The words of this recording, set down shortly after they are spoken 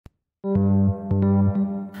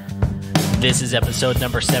This is episode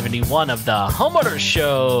number 71 of the Homeowner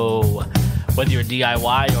Show. Whether you're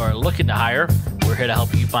DIY or looking to hire, we're here to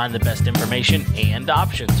help you find the best information and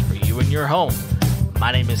options for you and your home.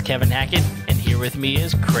 My name is Kevin Hackett, and here with me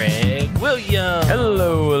is Craig Williams.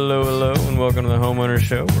 Hello, and welcome to the Homeowner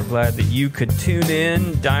Show. We're glad that you could tune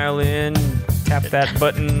in, dial in, tap that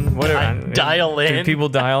button, whatever. Dial in. Do people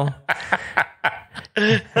dial?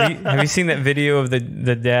 Have you seen that video of the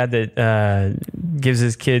dad that gives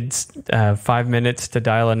his kids 5 minutes to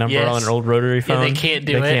dial a number on an old rotary phone? Yeah, they can't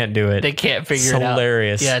do it. They can't figure it out. It's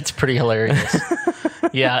hilarious. Yeah, it's pretty hilarious.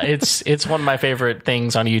 Yeah, it's one of my favorite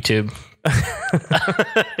things on YouTube.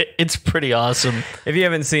 It's pretty awesome. If you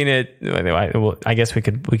haven't seen it, I guess we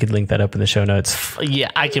could link that up in the show notes.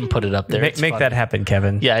 Yeah, I can put it up there. Make that happen,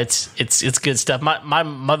 Kevin. Yeah, it's good stuff. My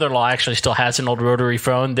mother-in-law actually still has an old rotary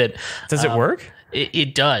phone that does it work?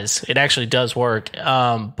 It does. It actually does work.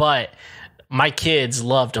 But my kids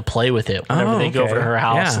love to play with it whenever they go over to her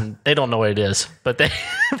house, and they don't know what it is, but they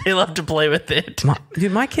love to play with it.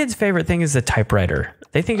 My kids' favorite thing is the typewriter.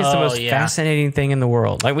 They think it's the most fascinating thing in the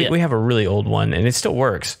world. Like we have a really old one, and it still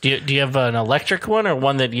works. Do you have an electric one or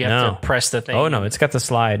one that you have to press the thing? Oh no, it's got the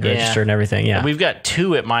slide register and everything. Yeah, and we've got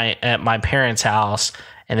two at my parents' house,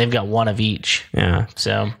 and they've got one of each. Yeah,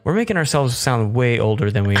 so we're making ourselves sound way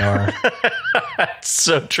older than we are. That's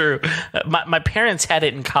so true. My parents had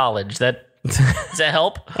it in college. Does that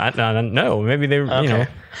help? No, maybe they. Okay. You know.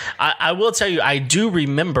 I will tell you, I do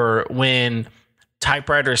remember when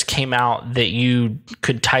typewriters came out that you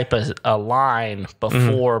could type a line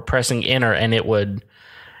before pressing enter, and it would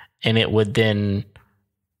then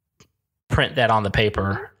print that on the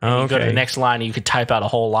paper. And you go to the next line, and you could type out a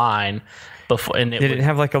whole line before. And Did it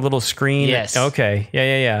have like a little screen? Yes. Okay.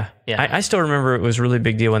 Yeah. I still remember it was a really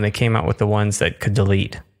big deal when they came out with the ones that could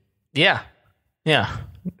delete. Yeah.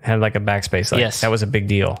 Had like a backspace. Yes. That was a big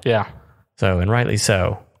deal. Yeah. So, and rightly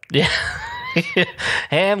so. Yeah.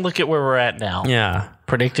 And look at where we're at now. Yeah.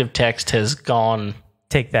 Predictive text has gone.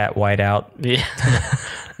 Take that, whiteout. Yeah.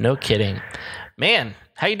 No kidding. Man,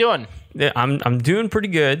 how you doing? I'm doing pretty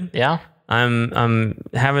good. Yeah. I'm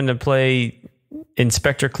having to play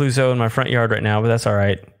Inspector Clouseau in my front yard right now, but that's all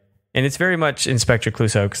right. And it's very much Inspector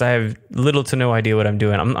Clouseau because I have little to no idea what I'm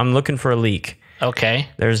doing. I'm looking for a leak. Okay.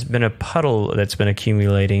 There's been a puddle that's been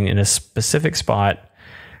accumulating in a specific spot.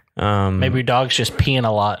 Maybe your dog's just peeing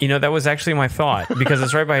a lot. You know, that was actually my thought because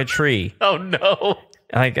it's right by a tree. Oh no!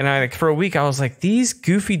 For a week I was like, these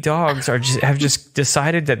goofy dogs have just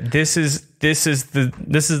decided that this is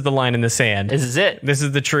the line in the sand. This is it. This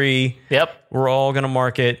is the tree. Yep. We're all gonna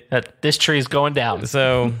mark it. This tree is going down.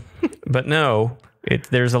 So, but no.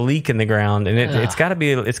 There's a leak in the ground, and it's got to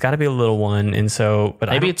be a little one, and so. But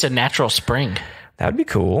maybe it's a natural spring. That would be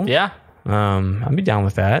cool. Yeah. I'd be down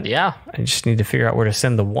with that. Yeah. I just need to figure out where to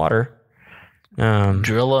send the water.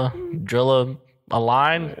 Drill a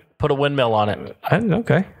line, put a windmill on it.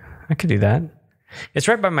 Okay, I could do that. It's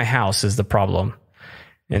right by my house is the problem.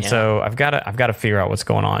 And so I've got to figure out what's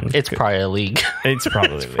going on. It's probably a leak. It's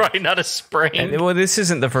probably probably not a spring. And, this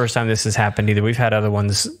isn't the first time this has happened either. We've had other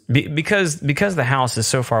ones because the house is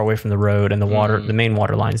so far away from the road and the main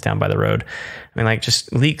water line's down by the road. I mean, like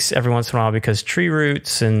just leaks every once in a while because tree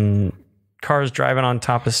roots and cars driving on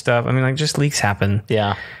top of stuff. I mean, like just leaks happen.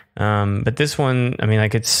 Yeah. But this one, I mean,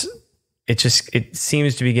 like it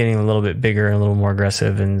seems to be getting a little bit bigger and a little more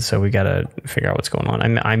aggressive, and so we got to figure out what's going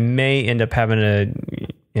on. I may end up having to,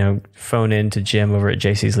 phone in to Jim over at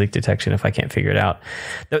JC's Leak Detection if I can't figure it out.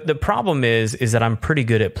 The problem is that I'm pretty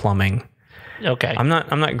good at plumbing. Okay. I'm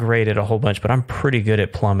not great at a whole bunch, but I'm pretty good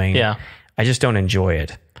at plumbing. Yeah. I just don't enjoy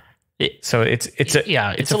it. So it's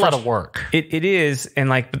a lot of work. It is,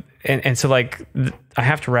 and so I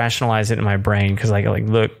have to rationalize it in my brain because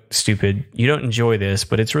look, stupid, you don't enjoy this,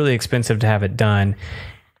 but it's really expensive to have it done.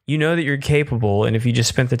 You know that you're capable, and if you just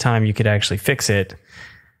spent the time, you could actually fix it.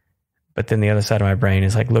 But then the other side of my brain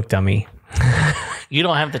is like, look, dummy, you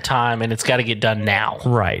don't have the time, and it's got to get done now.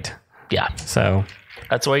 Right? Yeah. So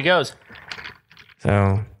that's the way it goes.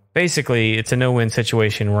 So basically, it's a no-win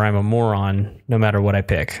situation where I'm a moron no matter what I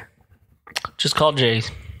pick. Just call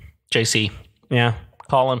JC. Yeah.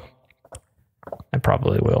 Call him. I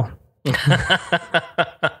probably will.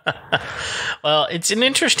 Well, it's an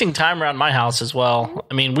interesting time around my house as well.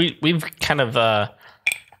 I mean, we've kind of,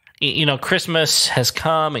 Christmas has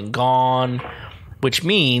come and gone, which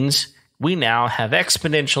means we now have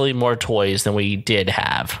exponentially more toys than we did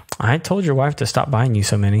have. I told your wife to stop buying you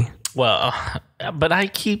so many. Well, but I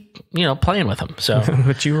keep, playing with them. So,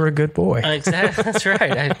 but you were a good boy. Exactly. That's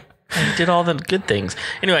right. I did all the good things.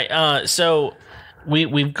 Anyway, so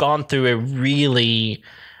we've gone through a really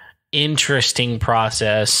interesting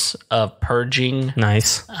process of purging.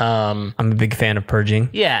 Nice. I'm a big fan of purging.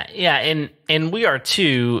 Yeah, and we are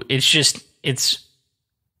too. It's just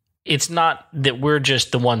it's not that we're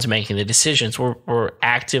just the ones making the decisions. We're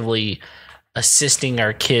actively assisting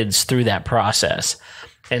our kids through that process,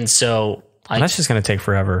 and so that's just going to take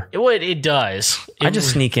forever. It does. I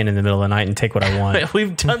just sneak in the middle of the night and take what I want.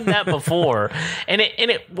 We've done that before, and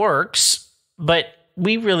it works. But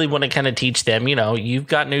we really want to kind of teach them. You've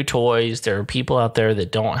got new toys. There are people out there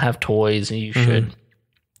that don't have toys, and you should,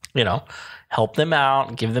 help them out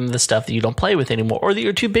and give them the stuff that you don't play with anymore, or that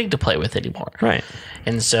you're too big to play with anymore. Right.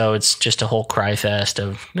 And so it's just a whole cry fest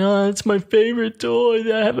of, no, it's my favorite toy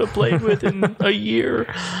that I haven't played with in a year,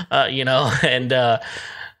 and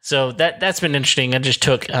so that's been interesting. I just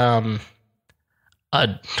took, I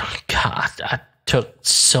took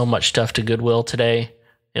so much stuff to Goodwill today.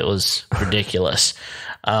 It was ridiculous.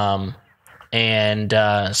 So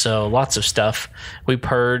lots of stuff we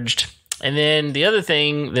purged. And then the other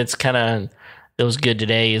thing that was good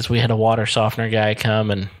today is we had a water softener guy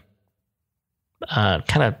come and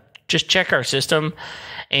kind of just check our system.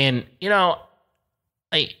 And, it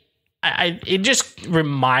just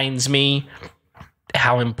reminds me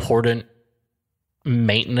how important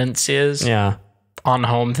maintenance is on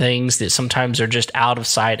home things that sometimes are just out of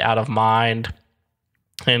sight, out of mind.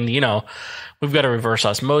 And, we've got a reverse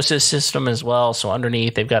osmosis system as well. So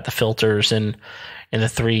underneath, they've got the filters and the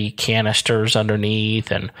 3 canisters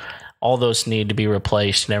underneath, and all those need to be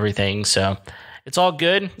replaced and everything. So it's all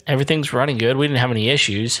good. Everything's running good. We didn't have any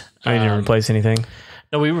issues. You didn't replace anything?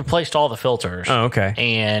 No, we replaced all the filters. Oh, okay.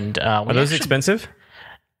 And are those expensive?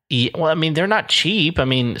 Yeah, well, I mean, they're not cheap. I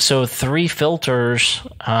mean, so 3 filters.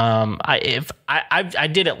 I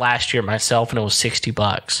did it last year myself, and it was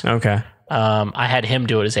 $60. Okay. I had him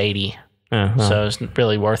do it as 80. So it's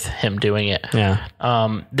really worth him doing it.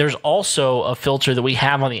 Yeah. There's also a filter that we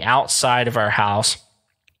have on the outside of our house.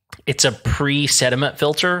 It's a pre-sediment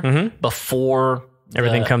filter before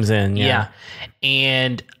everything comes in. Yeah.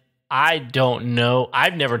 And I don't know.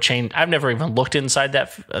 I've never even looked inside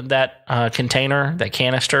that container, that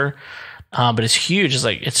canister. But it's huge.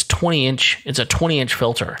 It's 20 inch. It's a 20-inch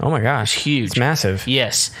filter. Oh my gosh. It's huge. It's massive.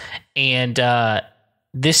 Yes. And,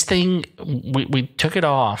 this thing, we took it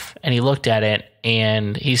off, and he looked at it,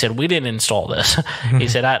 and he said, we didn't install this. He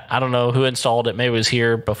said, I don't know who installed it. Maybe it was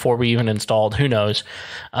here before we even installed. Who knows?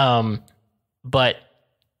 But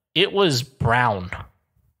it was brown.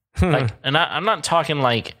 And I'm not talking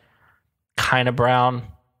like kind of brown.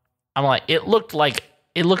 I'm like, it looked like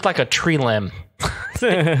a tree limb.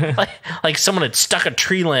 like someone had stuck a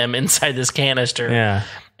tree limb inside this canister. Yeah.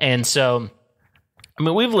 And so, I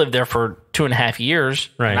mean, we've lived there for 2.5 years,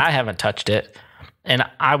 right, and I haven't touched it. And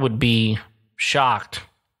I would be shocked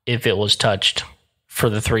if it was touched for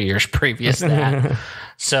the 3 years previous to that.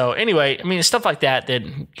 So anyway, I mean, stuff like that,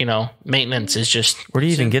 maintenance is just... Where do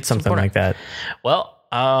you even get something like that? Well,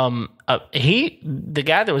 the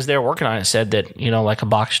guy that was there working on it said that, like a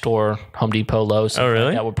box store, Home Depot, Lowe's,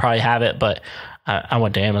 really? That would probably have it, but I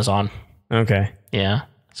went to Amazon. Okay. Yeah.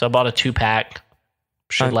 So I bought a 2-pack.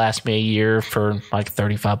 Should last me a year for like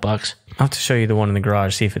 $35. I'll have to show you the one in the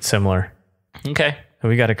garage, see if it's similar. Okay.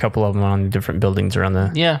 We got a couple of them on different buildings around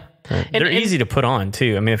the... Yeah. They're easy to put on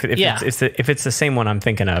too. I mean, if it's the same one I'm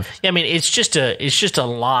thinking of. Yeah, I mean, it's just a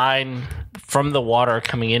line from the water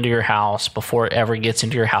coming into your house before it ever gets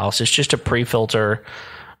into your house. It's just a pre-filter,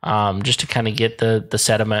 just to kind of get the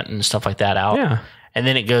sediment and stuff like that out. Yeah. And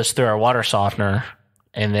then it goes through our water softener,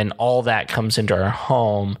 and then all that comes into our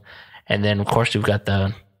home. And then, of course, we've got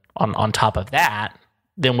on top of that,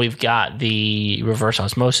 then we've got the reverse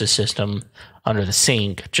osmosis system under the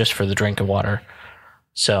sink just for the drinking water.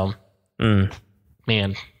 So,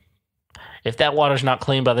 man, if that water's not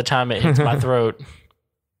clean by the time it hits my throat,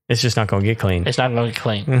 it's just not going to get clean. It's not going to get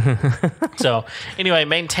clean. So, anyway,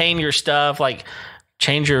 maintain your stuff, like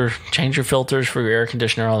change your filters for your air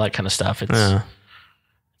conditioner, all that kind of stuff.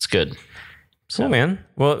 It's good. So, cool, man.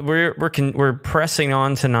 Well, we're pressing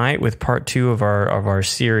on tonight with part 2 of our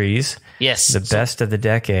series. Yes, the best of the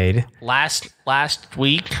decade. Last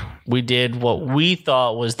week we did what we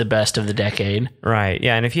thought was the best of the decade. Right.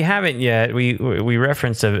 Yeah. And if you haven't yet, we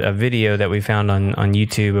referenced a video that we found on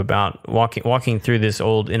YouTube about walking through this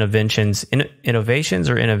old innovations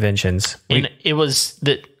or interventions. It was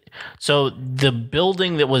so the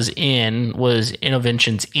building that was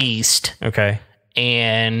Innovations East. Okay.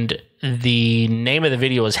 And the name of the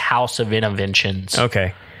video was House of Innovations.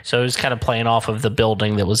 Okay. So it was kind of playing off of the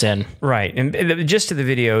building that was in. Right. And the gist of the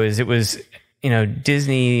video is it was,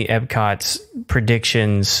 Disney Epcot's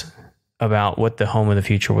predictions about what the home of the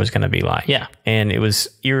future was going to be like. Yeah. And it was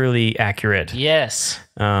eerily accurate. Yes.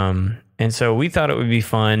 And so we thought it would be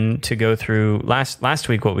fun to go through last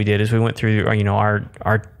week. What we did is we went through,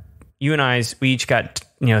 our you and I's, we each got,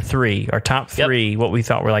 our top three, what we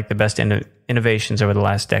thought were like the best innovations over the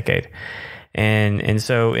last decade. And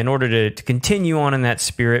so in order to continue on in that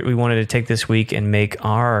spirit, we wanted to take this week and make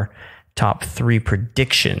our top three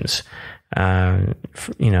predictions. I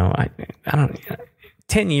don't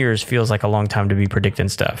 10 years feels like a long time to be predicting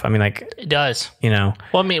stuff. I mean, like, it does. Well,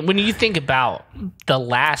 I mean, when you think about the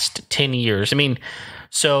last 10 years, I mean,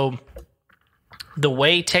 so the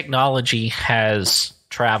way technology has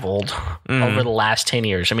traveled over the last 10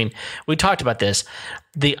 years, I mean, we talked about this.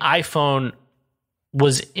 The iPhone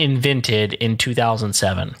was invented in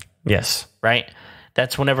 2007. Yes. Right?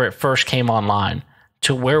 That's whenever it first came online.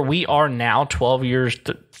 To where we are now, 12 years,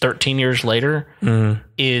 13 years later,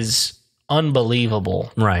 is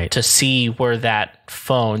unbelievable. Right. To see where that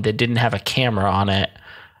phone that didn't have a camera on it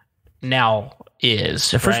now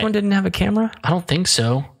is. The first one didn't have a camera? I don't think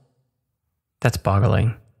so. That's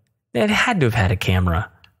boggling. It had to have had a camera.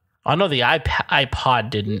 I know the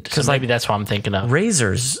iPod didn't, so maybe that's what I'm thinking of.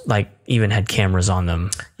 Razors, even had cameras on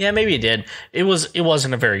them. Yeah, maybe it did. It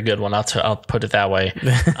wasn't a very good one. I'll put it that way.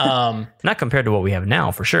 Not compared to what we have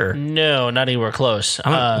now, for sure. No, not anywhere close.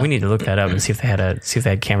 We need to look that up and see if they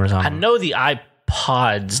had cameras on them. I know the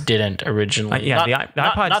iPods didn't originally. The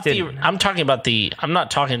iPods didn't. I'm talking about I'm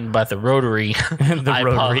not talking about the rotary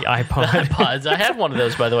rotary iPod. The iPods. I had one of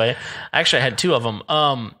those, by the way. Actually, I had two of them.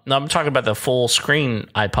 No, I'm talking about the full screen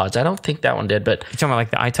iPods. I don't think that one did, but you're talking about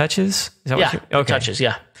like the iTouches? Is that yeah, iTouches.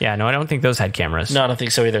 Yeah. Yeah. No, I don't think those had cameras. No, I don't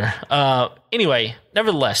think so either. Anyway,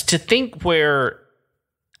 nevertheless, to think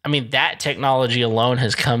that technology alone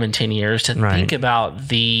has come in 10 years. To think about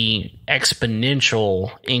the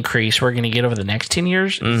exponential increase we're going to get over the next 10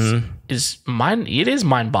 years is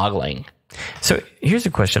mind-boggling. So here's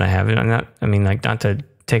a question I have, and not to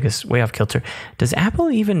take us way off kilter. Does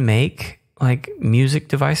Apple even make music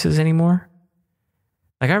devices anymore?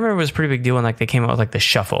 I remember it was a pretty big deal when they came out with the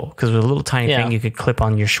Shuffle, because it was a little tiny thing you could clip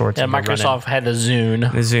on your shorts. Yeah, Microsoft had the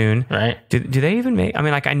Zune. The Zune, right? Do they even make?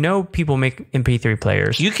 I know people make MP3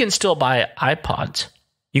 players. You can still buy iPods.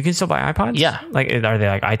 You can still buy iPods. Yeah. Are they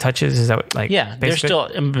iTouches? Is that Yeah, they're still.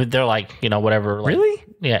 They're whatever. Really?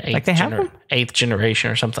 Yeah. They have them? 8th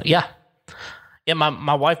generation or something. Yeah. Yeah.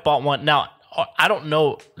 My wife bought one. Now I don't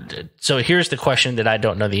know. So here's the question that I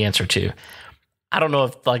don't know the answer to. I don't know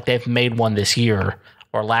if they've made one this year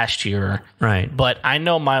or last year. Right. But I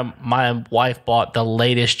know my wife bought the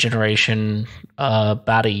latest generation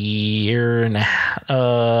about a year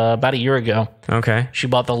ago. Okay. She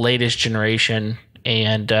bought the latest generation,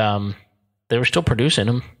 and they were still producing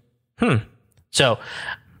them. So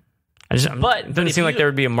it doesn't seem like there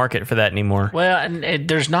would be a market for that anymore. Well, and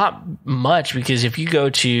there's not much, because if you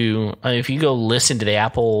go listen to the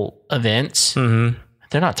Apple events, they're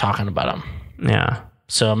not talking about them. Yeah.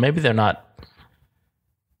 So maybe they're not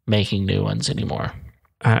making new ones anymore.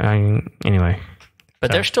 Anyway,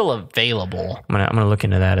 but they're still available. I'm gonna look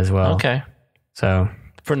into that as well. Okay. So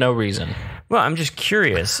for no reason. Well, I'm just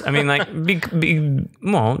curious. In the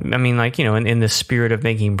spirit of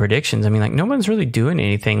making predictions, no one's really doing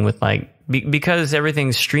anything with because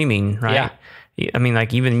everything's streaming, right? Yeah.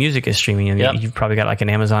 Even music is streaming, and you've probably got an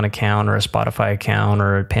Amazon account or a Spotify account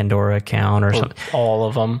or a Pandora account or something. All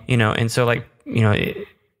of them. And so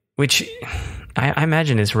which I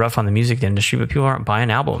imagine is rough on the music industry, but people aren't buying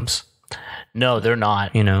albums. No, they're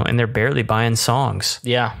not. And they're barely buying songs.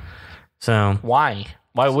 Yeah. So why?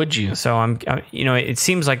 Why would you? So it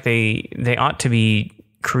seems like they ought to be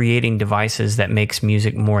creating devices that makes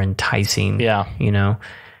music more enticing. Yeah.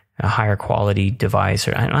 A higher quality device,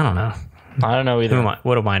 or I don't know. I don't know either.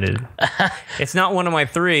 What am I to do? It's not one of my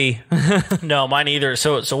three. No, mine either.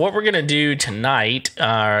 So what we're gonna do tonight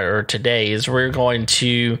or today is we're going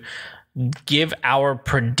to give our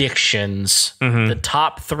predictions, the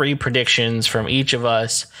top 3 predictions from each of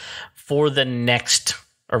us for the next,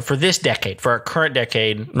 or for this decade, for our current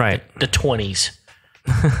decade, right? The 20s,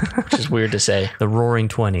 which is weird to say. The Roaring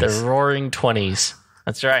 20s. The Roaring 20s.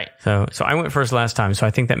 That's right. So I went first last time, so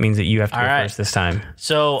I think that means that you have to go first this time.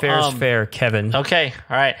 So fair's fair, Kevin. Okay,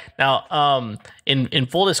 all right. Now, in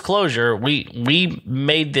full disclosure, we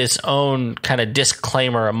made this own kind of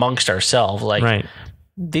disclaimer amongst ourselves, right.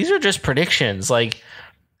 These are just predictions.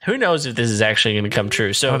 Who knows if this is actually going to come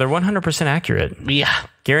true? So they're 100% accurate. Yeah,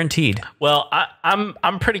 guaranteed. Well,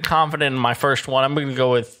 I'm pretty confident in my first one. I'm going to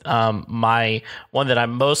go with my one that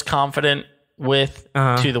I'm most confident with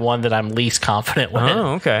to the one that I'm least confident with.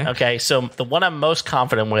 Oh, okay. Okay, so the one I'm most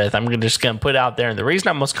confident with, I'm just going to put out there. And the reason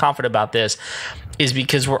I'm most confident about this is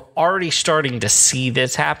because we're already starting to see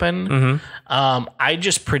this happen. I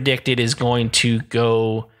just predict it is going to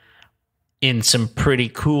go in some pretty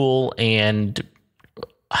cool and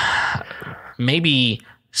maybe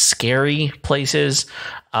scary places,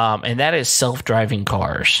 and that is self-driving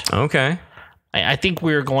cars. Okay. I think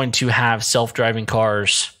we're going to have self-driving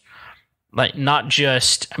cars, like not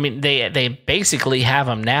just. I mean, they basically have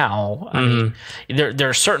them now. I mean, there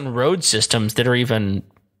are certain road systems that are even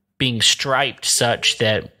being striped such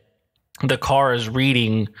that the car is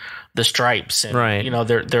reading the stripes, and right. you know,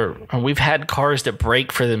 we've had cars that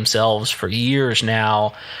brake for themselves for years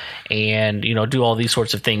now, and you know, do all these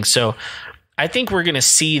sorts of things. So I think we're going to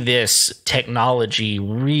see this technology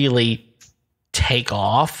really take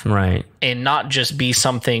off, right, and not just be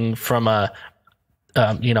something from a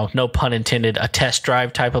you know, no pun intended, a test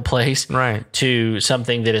drive type of place, right, to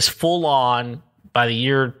something that is full on by the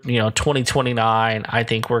year, you know, 2029. I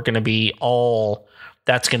think we're going to be all.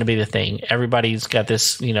 That's going to be the thing. Everybody's got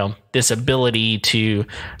this, you know, this ability to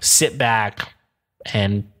sit back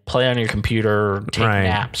and play on your computer, or take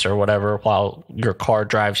naps or whatever while your car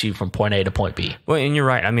drives you from point A to point B. Well, and you're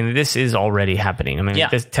right. I mean, this is already happening. I mean,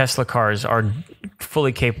 this Tesla cars are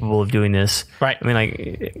fully capable of doing this. Right. I mean,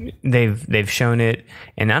 like they've shown it,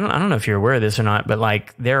 and I don't know if you're aware of this or not, but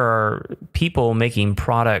like there are people making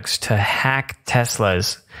products to hack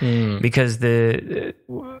Teslas because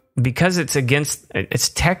it's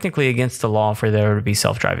technically against the law for there to be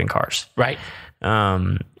self-driving cars. Right.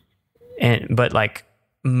 But like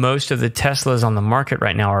most of the Teslas on the market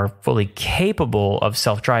right now are fully capable of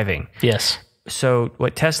self-driving. Yes. So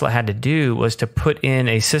what Tesla had to do was to put in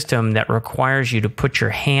a system that requires you to put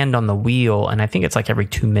your hand on the wheel, and I think it's like every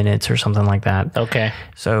 2 minutes or something like that. Okay.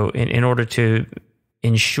 So in order to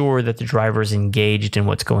ensure that the driver is engaged in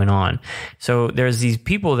what's going on. So there's these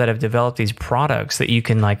people that have developed these products that you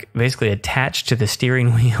can like basically attach to the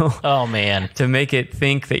steering wheel. Oh man. To make it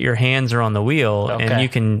think that your hands are on the wheel, and you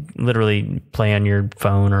can literally play on your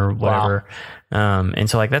phone or whatever. Wow. And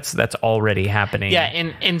so like that's already happening. Yeah,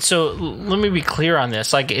 and so let me be clear on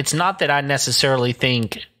this. Like, it's not that I necessarily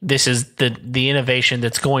think this is the innovation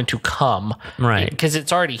that's going to come, right? Because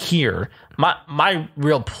it's already here. My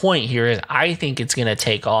real point here is I think it's going to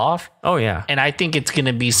take off. Oh yeah, and I think it's going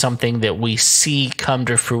to be something that we see come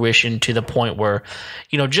to fruition to the point where,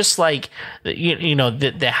 you know, just like you know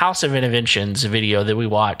the House of Interventions video that we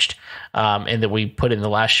watched, and that we put in the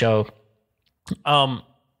last show.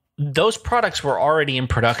 Those products were already in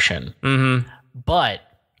production, but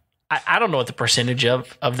I don't know what the percentage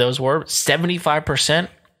of those were. 75%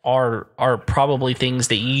 are probably things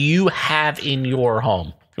that you have in your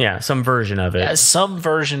home. Yeah, some version of it. Some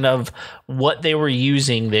version of what they were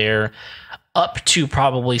using there, up to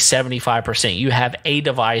probably 75%. You have a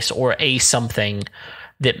device or a something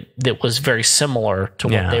that was very similar to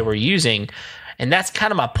what they were using. And that's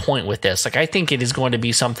kind of my point with this. Like, I think it is going to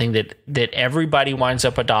be something that everybody winds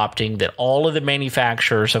up adopting, that all of the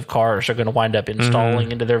manufacturers of cars are going to wind up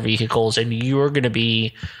installing into their vehicles, and you're going to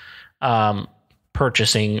be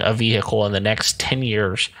purchasing a vehicle in the next 10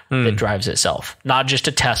 years that drives itself. Not just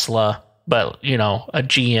a Tesla, but, you know, a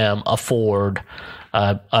GM, a Ford,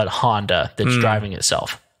 a Honda that's driving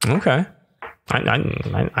itself. Okay.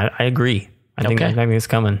 I agree. I think it's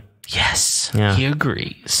coming. Yes, yeah. He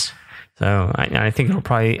agrees. So I think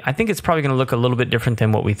it's probably going to look a little bit different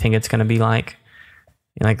than what we think it's going to be like.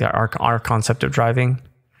 Like our concept of driving.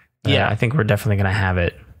 Yeah, I think we're definitely going to have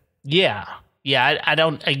it. Yeah. I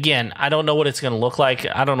don't know what it's going to look like.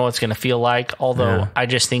 I don't know what it's going to feel like. Although I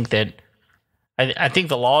just think that I think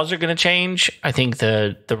the laws are going to change. I think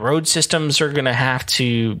the road systems are going to have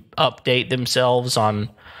to update themselves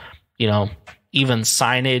on, you know, even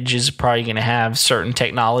signage is probably going to have certain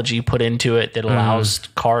technology put into it that allows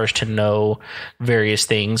cars to know various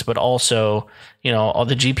things. But also, you know, all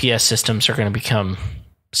the GPS systems are going to become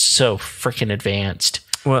so freaking advanced.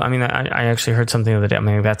 Well, I mean, I actually heard something the other day. I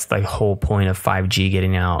mean, that's the whole point of 5G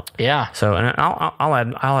getting out. Yeah. So, and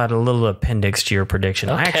I'll add a little appendix to your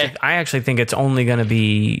prediction. Okay. I actually think it's only going to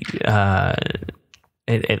be,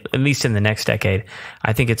 at least in the next decade,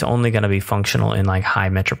 I think it's only going to be functional in like high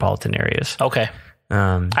metropolitan areas. Okay.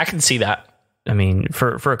 I can see that. I mean,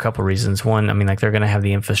 for a couple of reasons. One, I mean, like they're going to have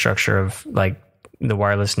the infrastructure of like the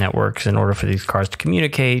wireless networks in order for these cars to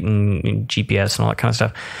communicate and GPS and all that kind of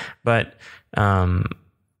stuff. But,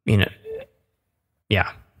 you know,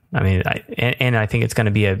 yeah, I mean, I think it's going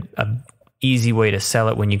to be a easy way to sell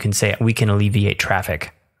it when you can say we can alleviate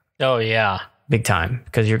traffic. Oh yeah. Big time,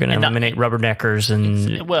 because you're going to eliminate rubberneckers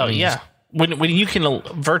and when you can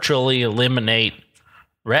virtually eliminate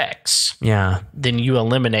wrecks, Yeah. then you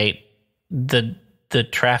eliminate the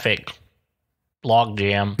traffic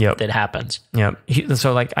logjam Yep. that happens. Yep.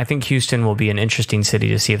 So like I think Houston will be an interesting city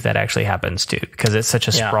to see if that actually happens too, because it's such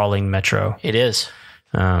a sprawling metro. It is.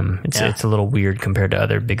 It's a little weird compared to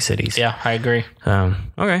other big cities. Yeah, I agree.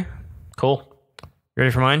 Okay. Cool. Ready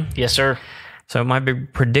for mine? Yes, sir. So my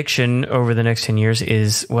big prediction over the next 10 years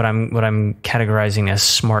is what I'm categorizing as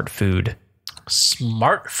smart food.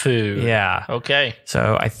 Smart food. Yeah. Okay.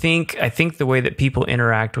 So I think the way that people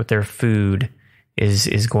interact with their food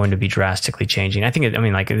is going to be drastically changing. I think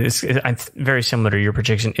it's very similar to your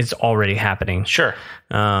prediction. It's already happening. Sure.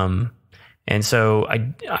 And so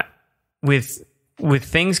I with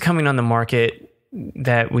things coming on the market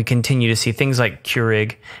that we continue to see, things like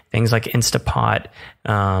Keurig, things like Instapot,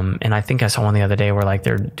 and I think I saw one the other day where like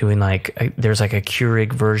they're doing there's like a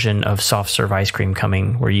Keurig version of soft serve ice cream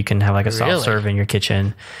coming where you can have like a soft serve in your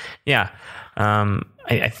kitchen. Yeah.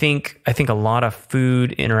 I think a lot of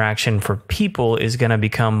food interaction for people is going to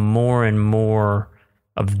become more and more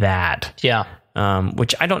of that. Yeah.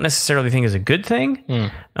 Which I don't necessarily think is a good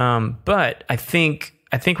thing. But I think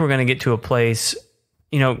we're going to get to a place,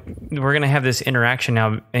 we're going to have this interaction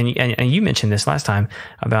now. And you mentioned this last time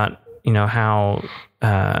about, how,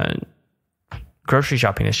 grocery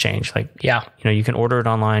shopping has changed. Like, you can order it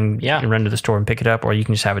online and run to the store and pick it up, or you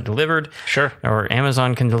can just have it delivered. Sure. Or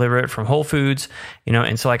Amazon can deliver it from Whole Foods,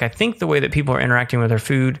 and so like, I think the way that people are interacting with their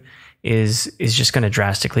food is just going to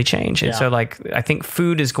drastically change. And so like, I think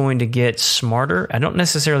food is going to get smarter. I don't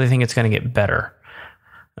necessarily think it's going to get better.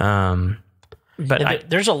 But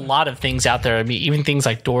there's a lot of things out there. I mean, even things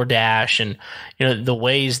like DoorDash and, the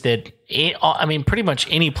ways that, pretty much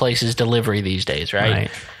any place is delivery these days, right?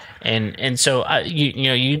 And so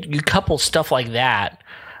you couple stuff like that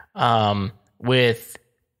with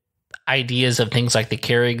ideas of things like the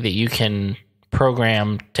Keurig that you can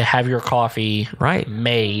program to have your coffee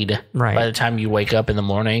made by the time you wake up in the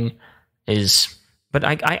morning is. But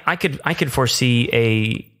I could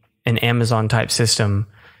foresee an Amazon type system,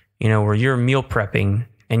 where you're meal prepping,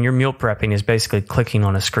 and your meal prepping is basically clicking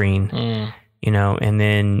on a screen, and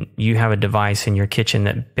then you have a device in your kitchen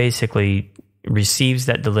that basically receives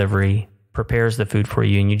that delivery, prepares the food for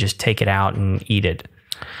you, and you just take it out and eat it.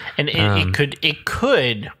 And it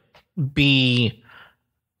could be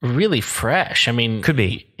really fresh. I mean, could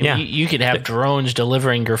be. Yeah, you could have drones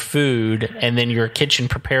delivering your food, and then your kitchen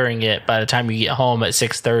preparing it by the time you get home at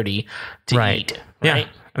 6:30 to eat. Right? Yeah.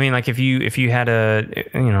 I mean, like if you had a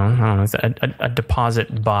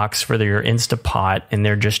deposit box for your Instapot, and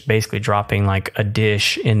they're just basically dropping like a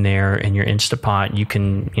dish in there in your Instapot, you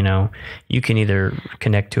can either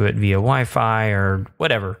connect to it via Wi-Fi or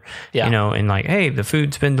whatever, and like, hey, the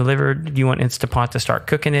food's been delivered. Do you want Instapot to start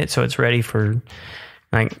cooking it so it's ready for?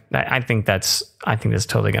 Like, I think that's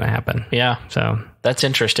totally going to happen. Yeah. So that's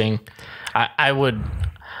interesting. I'm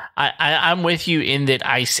with you in that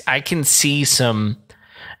I can see some.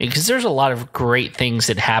 Because there's a lot of great things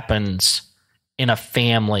that happens in a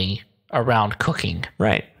family around cooking,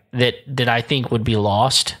 right? That I think would be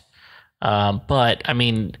lost. But I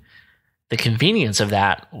mean, the convenience of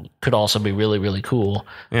that could also be really, really cool.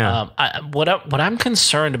 Yeah. What I'm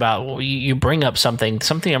concerned about, you bring up something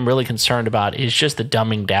I'm really concerned about is just the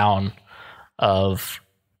dumbing down of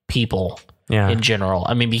people in general.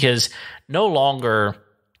 I mean, because no longer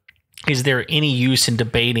is there any use in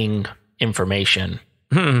debating information.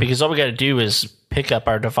 Because all we got to do is pick up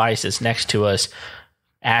our devices next to us,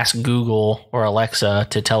 ask Google or Alexa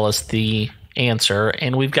to tell us the answer,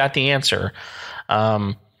 and we've got the answer.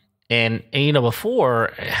 And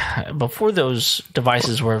before those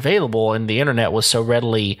devices were available and the internet was so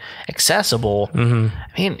readily accessible, I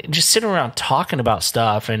mean, just sitting around talking about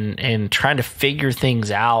stuff and trying to figure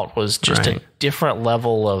things out was just a different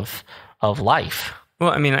level of life.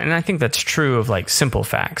 Well, I mean, and I think that's true of like simple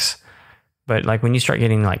facts. But like when you start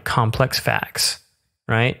getting like complex facts,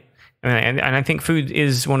 right? And I think food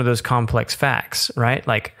is one of those complex facts, right?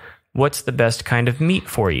 Like, what's the best kind of meat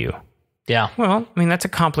for you? Yeah. Well, I mean, that's a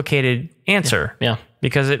complicated answer. Yeah.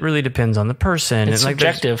 Because it really depends on the person. It's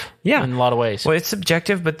subjective in a lot of ways. Well, it's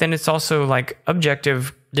subjective, but then it's also like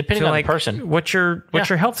objective. Depending on the person. What's your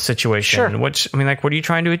health situation? Sure. What are you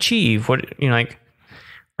trying to achieve?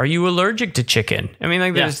 Are you allergic to chicken? I mean,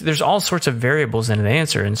 like there's all sorts of variables into the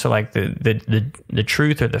answer. And so like the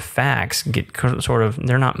truth or the facts get sort of,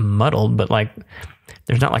 they're not muddled, but like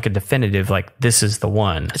there's not like a definitive, like this is the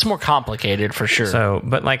one. It's more complicated for sure. So,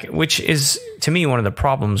 but like, which is to me one of the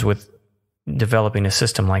problems with developing a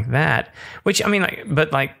system like that, which I mean, like,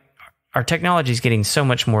 but like, our technology is getting so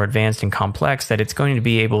much more advanced and complex that it's going to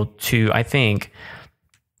be able to, I think,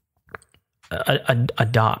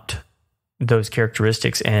 adopt those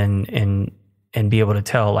characteristics and be able to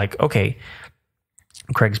tell, like, okay,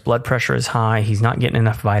 Craig's blood pressure is high. He's not getting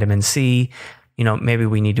enough vitamin C. Maybe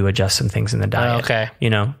we need to adjust some things in the diet. Okay.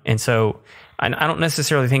 And so I don't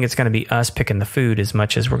necessarily think it's going to be us picking the food as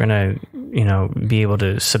much as we're going to, be able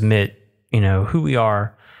to submit, who we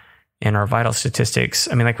are and our vital statistics.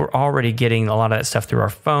 I mean, like, we're already getting a lot of that stuff through our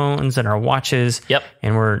phones and our watches. Yep.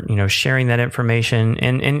 And we're, sharing that information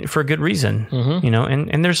and for a good reason,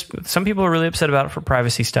 and there's some people are really upset about it for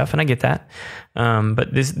privacy stuff. And I get that.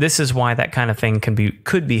 But this is why that kind of thing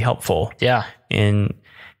could be helpful. Yeah. And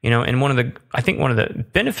one of the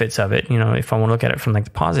benefits of it, if I want to look at it from like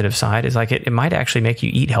the positive side, is like it might actually make you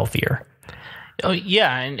eat healthier. Oh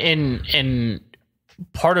yeah. And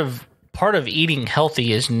part of eating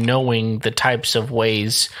healthy is knowing the types of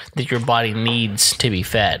ways that your body needs to be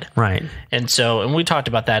fed. Right. And we talked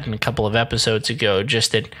about that in a couple of episodes ago,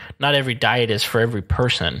 just that not every diet is for every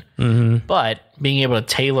person, but being able to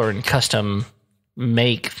tailor and custom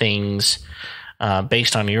make things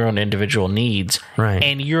based on your own individual needs, right,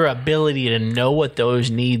 and your ability to know what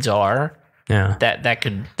those needs are. Yeah, that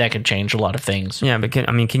could change a lot of things. Yeah, but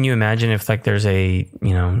can you imagine if like there's a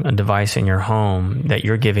device in your home that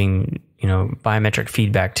you're giving biometric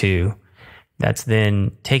feedback to, that's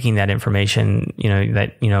then taking that information,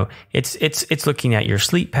 it's looking at your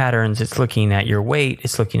sleep patterns, it's looking at your weight,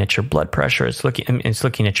 it's looking at your blood pressure, it's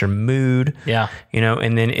looking at your mood. Yeah,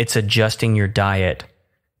 and then it's adjusting your diet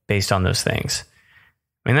based on those things.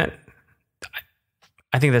 I mean,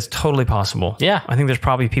 I think that's totally possible. Yeah. I think there's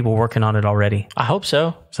probably people working on it already. I hope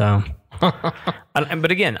so.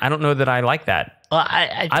 But again, I don't know that I like that. Well,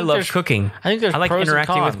 I love cooking. I think there's I like pros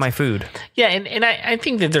interacting and cons with my food. Yeah, and I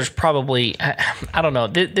think that there's probably, I don't know,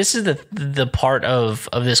 this is the part of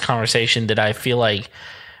this conversation that I feel like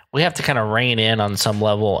we have to kind of rein in on some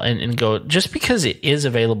level and go, just because it is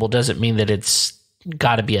available doesn't mean that it's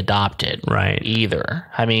got to be adopted. Right. Either.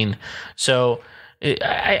 I mean, so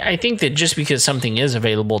I think that just because something is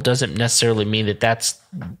available doesn't necessarily mean that that's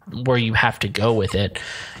where you have to go with it.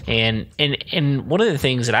 And one of the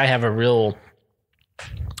things that I have a real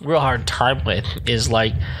hard time with is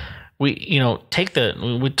like, we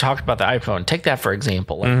talked about the iPhone. Take that for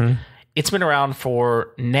example. Like, it's been around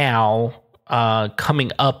for now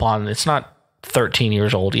coming up on, it's not 13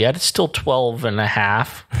 years old yet. It's still 12 and a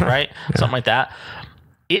half, right? Yeah. Something like that.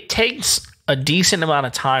 It takes a decent amount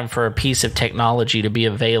of time for a piece of technology to be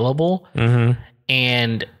available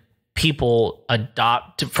and people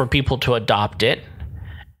to adopt it.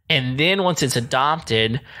 And then once it's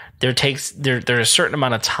adopted, there's a certain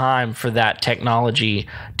amount of time for that technology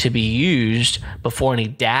to be used before any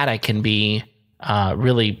data can be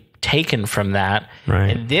really taken from that.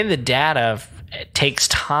 Right. And then the data takes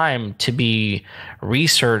time to be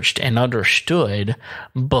researched and understood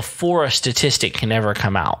before a statistic can ever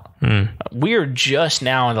come out. We are just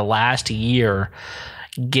now in the last year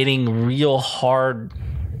getting real hard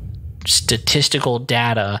statistical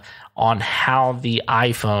data on how the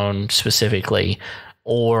iPhone specifically,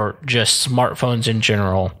 or just smartphones in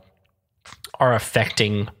general, are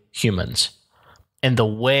affecting humans and the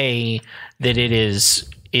way that it is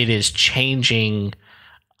changing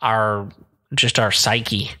our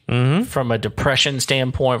psyche from a depression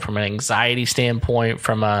standpoint, from an anxiety standpoint,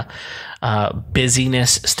 from a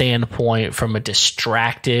busyness standpoint, from a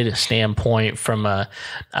distracted standpoint, from a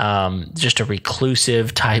just a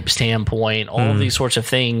reclusive type standpoint, all of these sorts of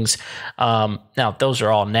things. Now, those are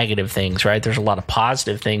all negative things, right? There's a lot of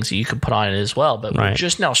positive things that you could put on it as well, but we're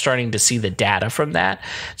just now starting to see the data from that.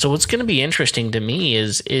 So what's going to be interesting to me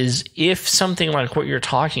is if something like what you're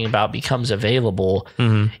talking about becomes available,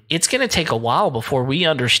 it's going to take a while before we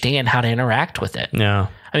understand how to interact with it. Yeah.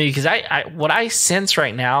 I mean, because what I sense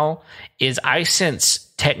right now is I sense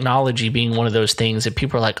technology being one of those things that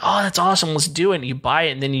people are like, oh, that's awesome, let's do it. And you buy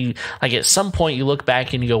it, and then you, like, at some point you look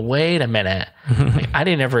back and you go, wait a minute, like, I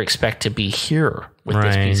didn't ever expect to be here with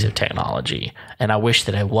this piece of technology, and I wish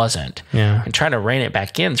that I wasn't. Yeah. And trying to rein it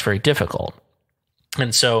back in is very difficult.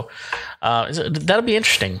 And so that'll be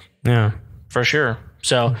interesting. Yeah, for sure.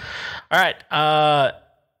 So, all right.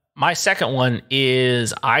 My second one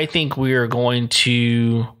is, I think we are going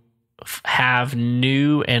to have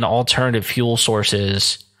new and alternative fuel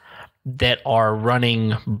sources that are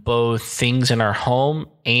running both things in our home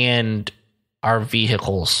and our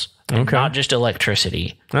vehicles, and not just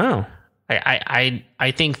electricity. Oh,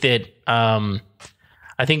 I think that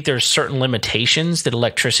I think there's certain limitations that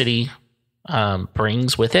electricity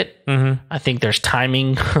brings with it. I think there's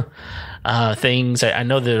timing things. I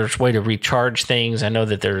know there's a way to recharge things. I know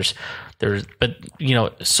that there's, but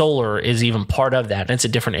solar is even part of that. And it's a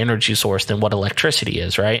different energy source than what electricity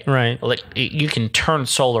is, right? Right. Like you can turn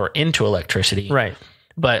solar into electricity, Right.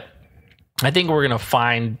 But I think we're going to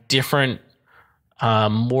find different,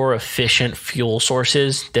 more efficient fuel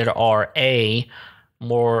sources that are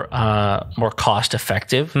more cost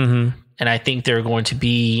effective. And I think they're going to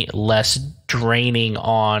be less draining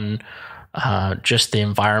on just the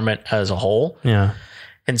environment as a whole. Yeah.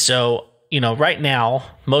 And so, right now,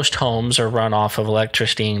 most homes are run off of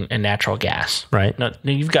electricity and natural gas. Right. Now,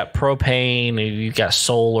 you've got propane, and you've got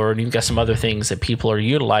solar, and you've got some other things that people are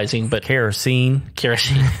utilizing, but Kerosene.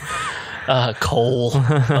 Coal.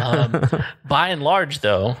 By and large,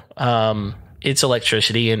 though, it's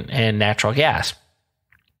electricity and natural gas.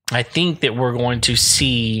 I think that we're going to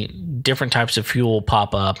see different types of fuel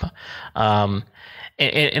pop up. And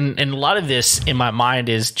a lot of this in my mind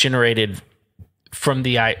is generated from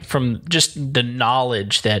just the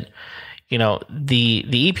knowledge that, the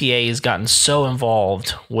EPA has gotten so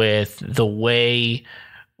involved with the way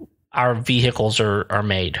our vehicles are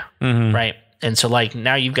made, right? And so like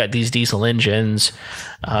now you've got these diesel engines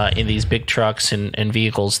in these big trucks and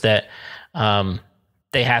vehicles that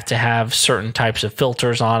they have to have certain types of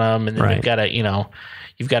filters on them, and then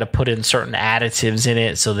you've got to put in certain additives in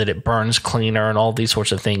it so that it burns cleaner and all these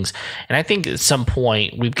sorts of things. And I think at some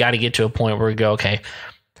point we've got to get to a point where we go, okay,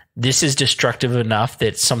 this is destructive enough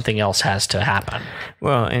that something else has to happen.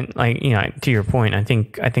 Well, and to your point, I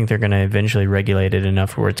think they're going to eventually regulate it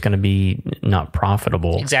enough where it's going to be not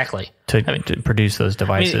profitable. Exactly. To produce those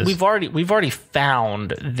devices. We've already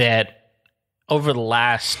found that over the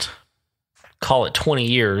last, call it 20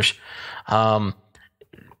 years,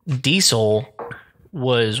 diesel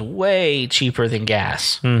was way cheaper than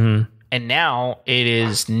gas. And now it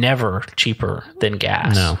is never cheaper than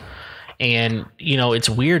gas. No. And, it's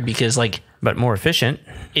weird because but more efficient.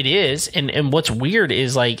 It is. And what's weird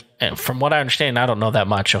is from what I understand, I don't know that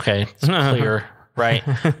much. Okay. It's clear. Right.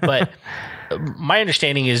 But my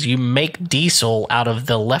understanding is you make diesel out of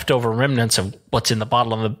the leftover remnants of what's in the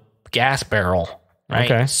bottom of the gas barrel.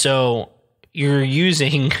 Right. Okay. So you're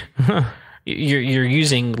using, you're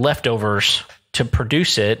using leftovers to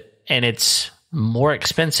produce it, and it's more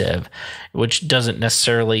expensive, which doesn't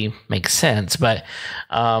necessarily make sense, but,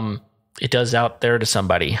 it does out there to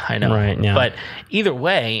somebody, I know. Right, yeah. But either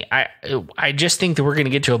way, I just think that we're going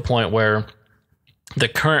to get to a point where the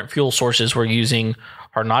current fuel sources we're using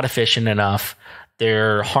are not efficient enough.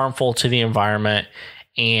 They're harmful to the environment,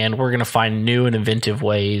 and we're going to find new and inventive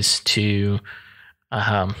ways to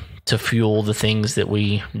fuel the things that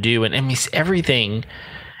we do. And I mean,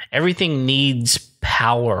 everything needs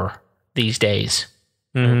power these days.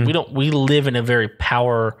 We live in a very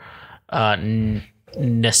power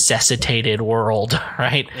necessitated world,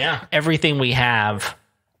 right? Yeah. Everything we have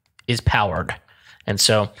is powered. And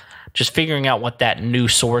so just figuring out what that new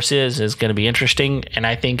source is going to be interesting. And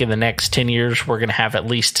I think in the next 10 years, we're going to have at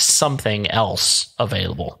least something else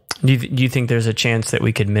available. Do you think there's a chance that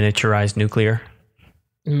we could miniaturize nuclear?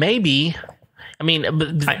 Maybe. I mean,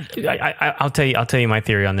 I'll tell you my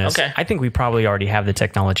theory on this. Okay. I think we probably already have the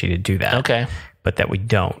technology to do that. Okay. But that we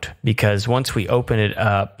don't, because once we open it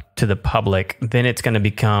up to the public, then it's going to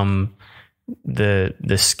become the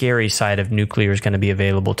scary side of nuclear is going to be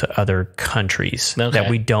available to other countries that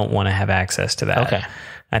we don't want to have access to that. Okay.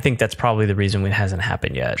 I think that's probably the reason it hasn't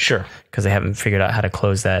happened yet. Sure. Because they haven't figured out how to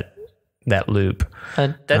close that loop.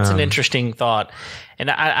 That's an interesting thought. And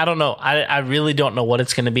I don't know. I really don't know what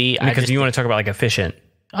it's going to be. Because you want to talk about efficient.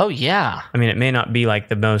 Oh, yeah. I mean, it may not be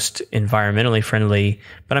the most environmentally friendly,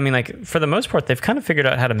 but I mean, for the most part, they've kind of figured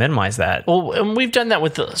out how to minimize that. Well, and we've done that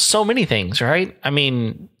with so many things, right? I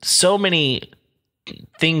mean, so many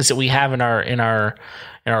things that we have in our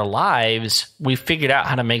lives, we've figured out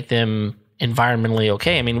how to make them environmentally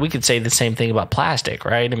okay. I mean, we could say the same thing about plastic,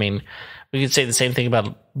 right? I mean, we could say the same thing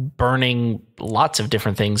about burning lots of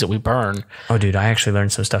different things that we burn. Oh, dude, I actually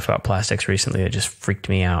learned some stuff about plastics recently that just freaked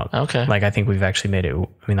me out. Okay. I think we've actually made it.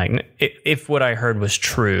 I mean, if what I heard was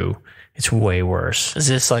true, it's way worse. Is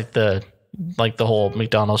this the whole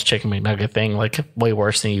McDonald's chicken McNugget thing, way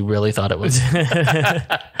worse than you really thought it was?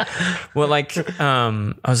 Well,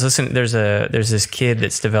 I was listening. There's this kid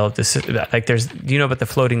that's developed this. Do you know about the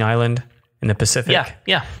floating island in the Pacific?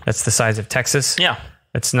 Yeah. That's the size of Texas. Yeah.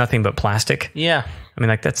 That's nothing but plastic. Yeah. I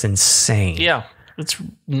mean, that's insane. Yeah. It's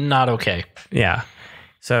not okay. Yeah.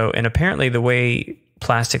 So, and apparently the way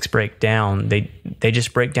plastics break down, they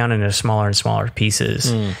just break down into smaller and smaller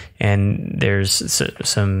pieces. And there's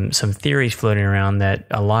some theories floating around that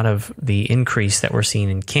a lot of the increase that we're seeing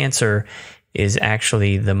in cancer is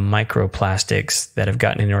actually the microplastics that have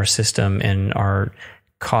gotten into our system and are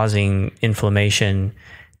causing inflammation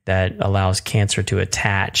that allows cancer to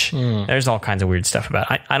attach. There's all kinds of weird stuff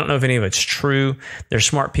about it. I don't know if any of it's true. There's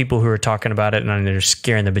smart people who are talking about it, and they're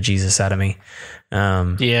scaring the bejesus out of me.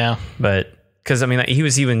 But because I mean, like, he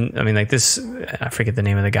was even, I mean, like this, I forget the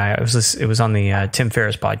name of the guy. It was on the Tim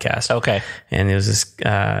Ferriss podcast. Okay, and it was this.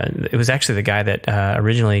 It was actually the guy that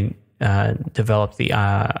originally developed the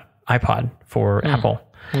iPod for Apple.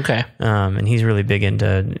 Okay, and he's really big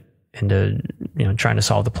into trying to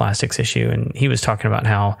solve the plastics issue. And he was talking about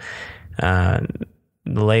how the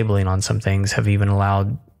labeling on some things have even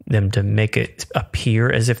allowed them to make it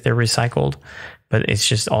appear as if they're recycled, but it's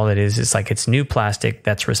just all it is. It's like it's new plastic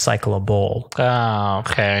that's recyclable. Oh,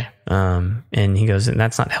 okay. And he goes, and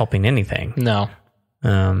that's not helping anything. No.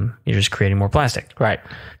 You're just creating more plastic. Right.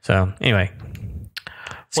 So anyway,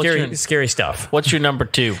 scary stuff. What's your number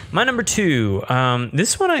 2? My number 2,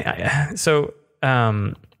 this one,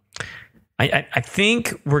 I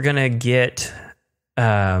think we're going to get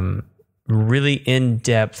really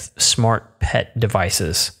in-depth smart pet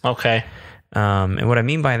devices. Okay. And what I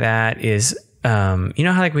mean by that is, you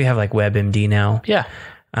know how like we have like WebMD now? Yeah.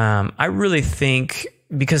 I really think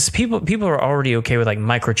because people are already okay with like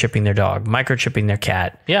microchipping their dog, microchipping their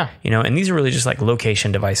cat. Yeah. And these are really just like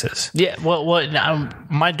location devices. Yeah. Well,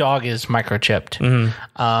 my dog is microchipped.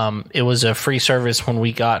 It was a free service when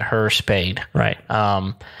we got her spayed. Right.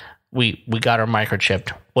 We got her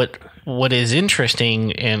microchipped. What is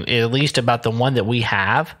interesting, and at least about the one that we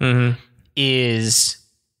have, is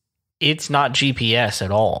it's not GPS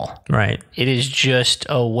at all. Right. It is just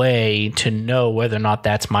a way to know whether or not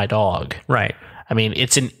that's my dog. Right. I mean,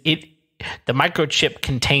 the microchip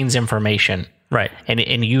contains information. Right. And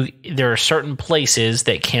there are certain places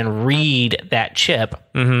that can read that chip.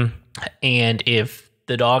 And if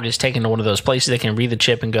the dog is taken to one of those places, they can read the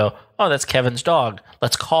chip and go, oh, that's Kevin's dog.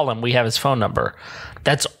 Let's call him. We have his phone number.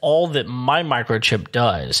 That's all that my microchip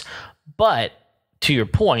does. But to your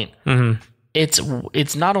point,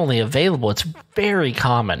 it's not only available, it's very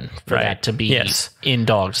common for that to be in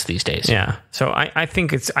dogs these days. Yeah. So I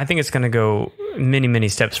think it's going to go many, many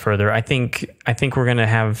steps further. I think we're going to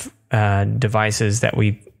have devices that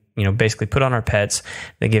we basically put on our pets.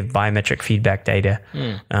 They give biometric feedback data.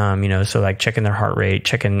 So like checking their heart rate,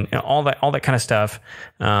 checking all that kind of stuff.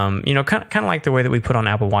 Kind of like the way that we put on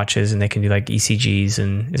Apple Watches, and they can do like ECGs,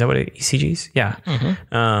 and is that what ECGs? Yeah.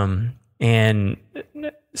 And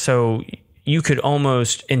so you could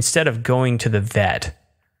almost, instead of going to the vet,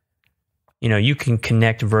 you can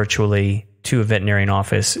connect virtually to a veterinarian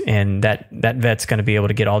office, and that vet's going to be able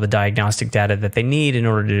to get all the diagnostic data that they need in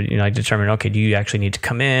order to determine, okay, do you actually need to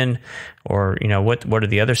come in, or what are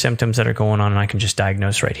the other symptoms that are going on, and I can just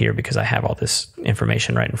diagnose right here because I have all this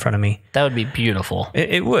information right in front of me. That would be beautiful.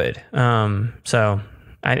 It would. So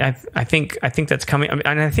I think that's coming. I mean,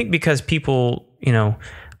 and I think because people,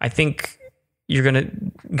 I think guys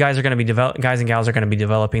and gals are going to be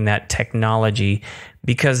developing that technology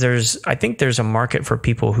because I think there's a market for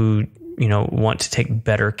people who want to take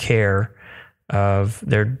better care of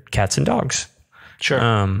their cats and dogs.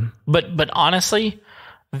 Sure. But honestly,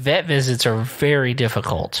 vet visits are very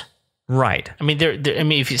difficult. Right. I mean,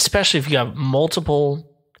 especially if you have multiple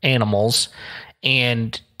animals,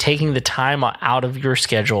 and taking the time out of your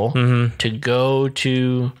schedule to go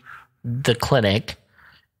to the clinic,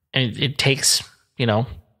 and it takes, and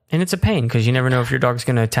it's a pain because you never know if your dog's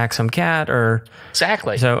going to attack some cat or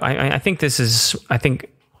exactly. So I think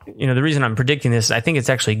the reason I'm predicting this, I think it's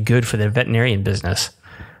actually good for the veterinarian business.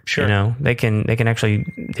 Sure. They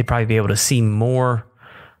probably be able to see more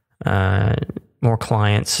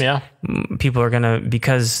clients. Yeah. People are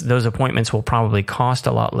because those appointments will probably cost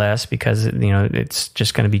a lot less because, it's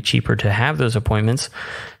just going to be cheaper to have those appointments,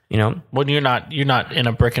 When you're not in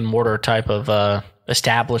a brick and mortar type of,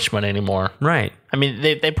 establishment anymore. Right. I mean,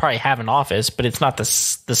 they probably have an office, but it's not the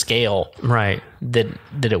scale right that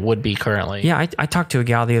it would be currently. Yeah, I talked to a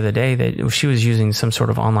gal the other day that she was using some sort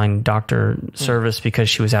of online doctor service because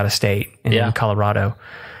she was out of state in Colorado.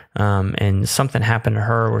 And something happened to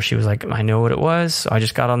her where she was like, I know what it was. So I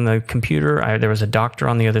just got on the computer. There was a doctor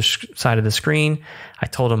on the other side of the screen. I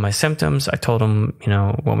told him my symptoms. I told him,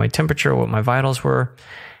 what my temperature, what my vitals were.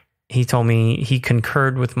 He told me he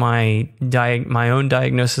concurred with my own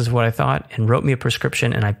diagnosis of what I thought and wrote me a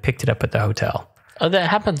prescription, and I picked it up at the hotel. Oh, that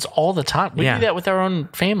happens all the time. We do that with our own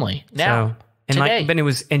family now. Today. But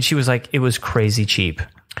she was like, it was crazy cheap.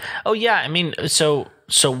 Oh yeah, I mean, so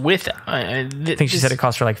with I think she said it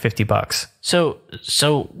cost her like $50.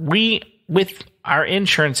 So we, with our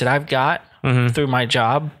insurance that I've got through my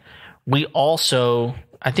job, we also,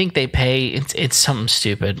 I think they pay, it's something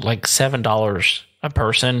stupid, like $7 a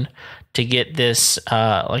person to get this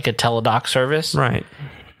like a teledoc service. Right.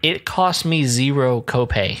 It cost me zero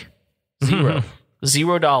copay.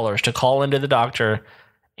 $0 to call into the doctor.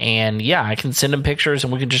 And yeah, I can send them pictures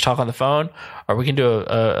and we can just talk on the phone, or we can do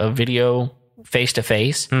a video face to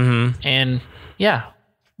face. And yeah,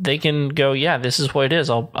 they can go, yeah, this is what it is.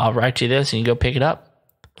 I'll write you this and you go pick it up.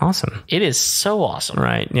 Awesome. It is so awesome.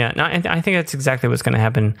 Right. Yeah. No, I think that's exactly what's going to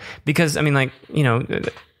happen, because I mean, like, you know,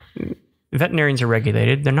 veterinarians are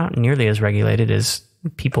regulated. They're not nearly as regulated as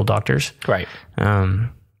people doctors. Right.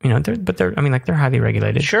 You know, they're I mean, like, they're highly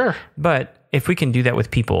regulated. Sure. But if we can do that with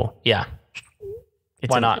people, yeah.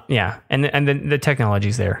 Why not? Yeah. And the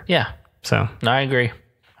technology's there. Yeah. So no, I agree.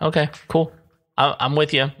 Okay, cool. I'm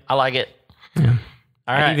with you. I like it. Yeah.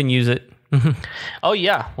 All right. I'd even use it. Oh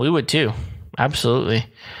yeah, we would too. Absolutely.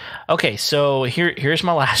 Okay, so here's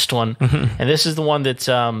my last one, and this is the one that's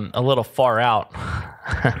a little far out.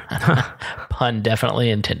 Pun definitely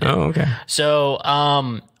intended. Oh, okay. So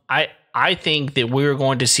I think that we're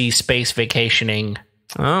going to see space vacationing.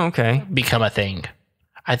 Oh, okay. Become a thing.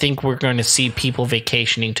 I think we're going to see people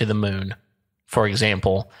vacationing to the moon, for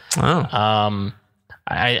example. Oh.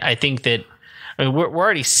 I think that, I mean, we're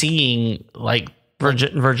already seeing like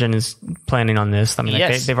Virgin is planning on this. I mean,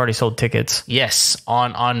 yes. like they've already sold tickets. Yes,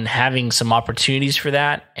 on having some opportunities for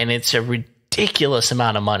that, and it's a ridiculous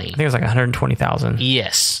amount of money. I think it was like 120,000.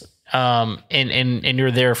 Yes, and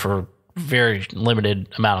you're there for very limited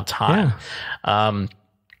amount of time. Yeah.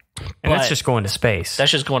 And that's just going to space.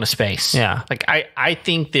 That's just going to space. Yeah. Like I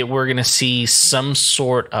think that we're going to see some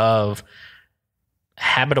sort of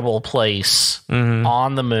habitable place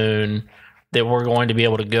on the moon that we're going to be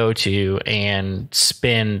able to go to and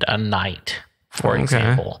spend a night, for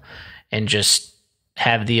example, and just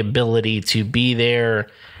have the ability to be there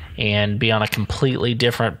and be on a completely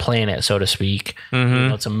different planet, so to speak. You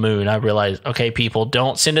know, it's a moon. I realize, okay, people,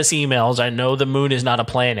 don't send us emails. I know the moon is not a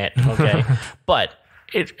planet, okay? But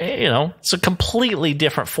it's a completely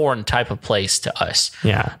different foreign type of place to us.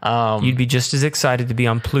 Yeah. You'd be just as excited to be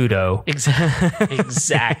on Pluto.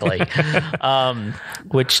 Exactly.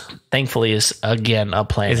 Which thankfully is, again, a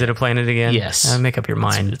planet. Is it a planet again? Yes. Make up your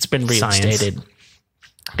mind. It's been reinstated. Science.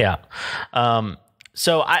 Yeah.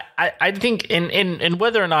 So I think in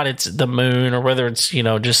whether or not it's the moon or whether it's,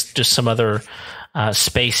 just some other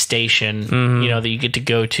space station, that you get to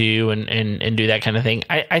go to and do that kind of thing.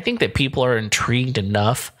 I think that people are intrigued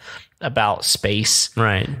enough about space,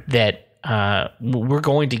 right, that we're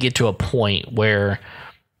going to get to a point where,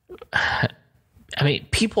 I mean,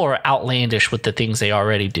 people are outlandish with the things they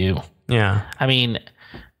already do. Yeah. I mean,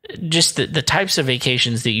 just the types of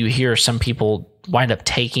vacations that you hear some people wind up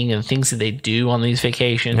taking and things that they do on these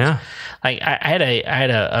vacations. Yeah. Like I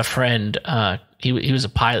had a friend, he was a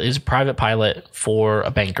pilot. He was a private pilot for a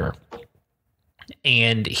banker,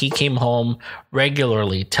 and he came home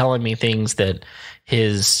regularly telling me things that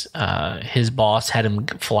his boss had him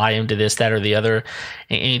fly him to this, that, or the other.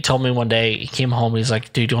 And he told me one day, he came home, he's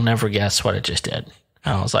like, "Dude, you'll never guess what I just did."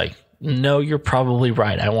 And I was like, "No, you're probably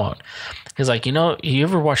right. I won't." He's like, "You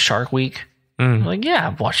ever watch Shark Week?" I'm like, "Yeah,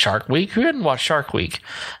 I've watched Shark Week. Who hadn't watched Shark Week?"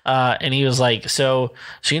 And he was like, so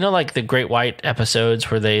like the Great White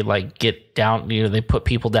episodes where they like get down, they put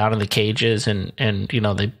people down in the cages and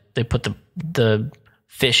they put the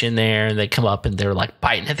fish in there and they come up and they're like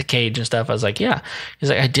biting at the cage and stuff. I was like, "Yeah."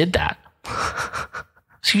 He's like, "I did that."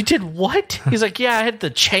 "So you did what?" He's like, "Yeah, I had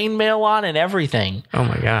the chainmail on and everything." Oh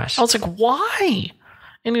my gosh. I was like, "Why?"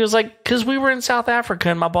 And he was like, "Because we were in South Africa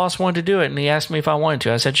and my boss wanted to do it and he asked me if I wanted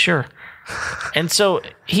to." I said, "Sure." And so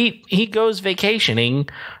he goes vacationing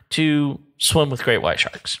to swim with great white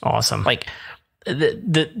sharks. Awesome. Like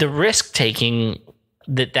the risk taking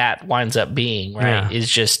that winds up being, right, is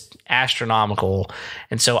just astronomical.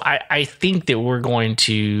 And so I think that we're going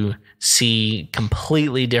to see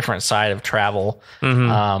completely different side of travel.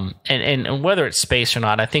 And whether it's space or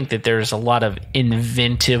not, I think that there's a lot of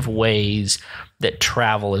inventive ways that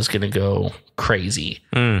travel is going to go crazy.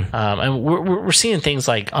 And we're seeing things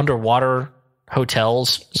like underwater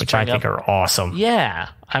hotels, which I think are awesome. Yeah.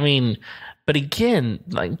 I mean, but again,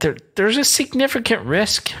 like there's a significant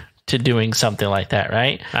risk to doing something like that,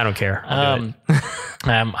 right? I don't care. I'm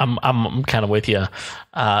kind of with you.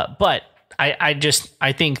 But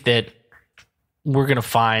I think that we're going to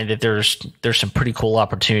find that there's some pretty cool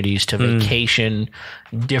opportunities to vacation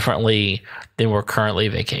differently than we're currently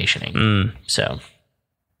vacationing. So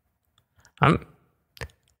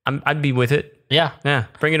I'd be with it. Yeah. Yeah,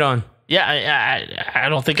 bring it on. Yeah, I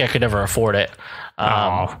don't think I could ever afford it.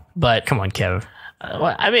 But Come on, Kev.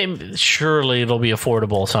 well, I mean, surely it'll be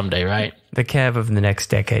affordable someday, right? The Kev of the next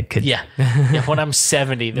decade could. Yeah. Yeah, when I'm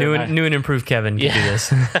 70, New and improved Kevin can do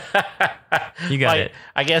this. You got it.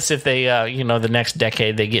 I guess if they, the next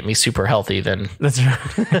decade they get me super healthy, then That's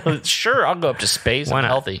right. sure, I'll go up to space. Why I'm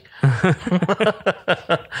not? healthy.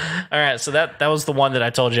 All right, so that was the one that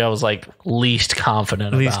I told you I was like least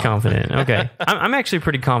confident Least about. confident. Okay, I'm actually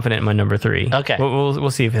pretty confident in my number 3. Okay.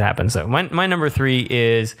 we'll see if it happens though. My number 3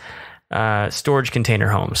 is storage container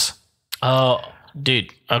homes. Oh,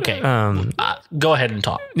 dude. Okay. Go ahead and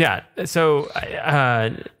talk. Yeah. So,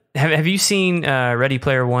 have you seen Ready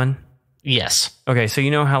Player One? Yes. Okay, so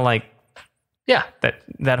you know how like Yeah.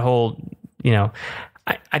 that whole,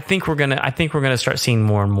 I think we're gonna start seeing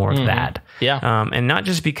more and more of that. Yeah. And not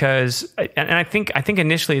just because, and I think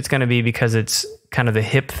initially it's going to be because it's kind of the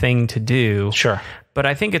hip thing to do. Sure. But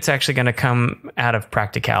I think it's actually going to come out of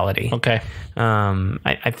practicality. Okay.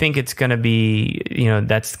 I think it's going to be,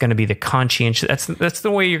 that's going to be the conscientious. That's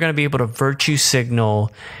the way you're going to be able to virtue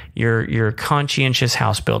signal your conscientious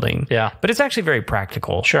house building. Yeah. But it's actually very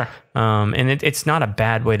practical. Sure. And it's not a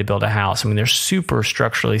bad way to build a house. I mean, they're super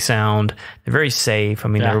structurally sound. They're very safe. I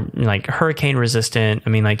mean, they're like hurricane resistant. I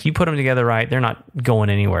mean, like you put them together right, they're not going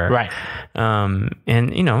anywhere. Right. And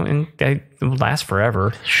they will last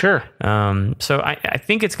forever. Sure. So I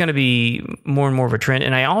think it's going to be more and more of a trend,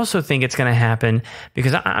 and I also think it's going to happen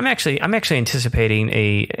because I'm actually anticipating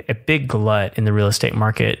a big glut in the real estate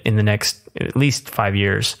market in the next at least 5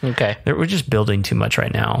 years. Okay. We're just building too much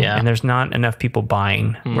right now, and there's not enough people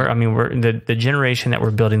buying. We're the generation that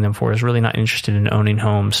we're building them for is really not interested in owning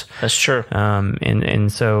homes. That's true.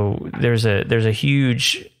 And so there's a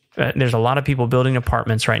huge there's a lot of people building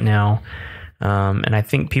apartments right now. And I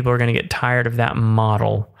think people are going to get tired of that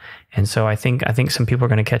model. And so I think some people are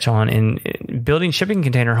going to catch on. And building shipping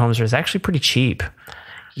container homes is actually pretty cheap.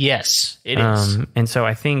 Yes, it is. And so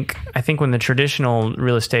I think when the traditional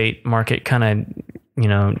real estate market kind of,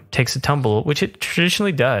 takes a tumble, which it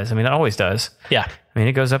traditionally does. I mean, it always does. Yeah. I mean,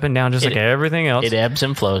 it goes up and down just like everything else. It ebbs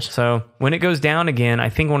and flows. So when it goes down again, I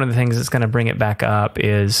think one of the things that's going to bring it back up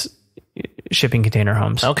is shipping container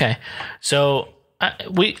homes. Okay. So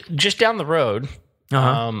we just down the road,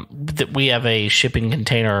 that we have a shipping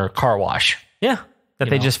container car wash. Yeah. That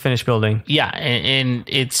they just finished building. Yeah, and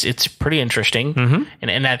it's pretty interesting,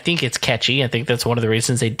 and I think it's catchy. I think that's one of the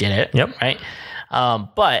reasons they did it. Yep. Right.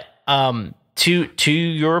 But to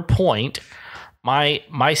your point,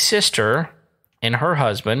 my sister and her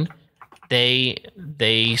husband,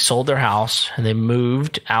 they sold their house and they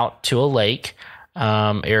moved out to a lake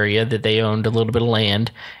area that they owned a little bit of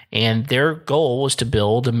land, and their goal was to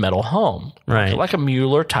build a metal home, right? Like a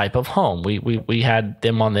Mueller type of home. We had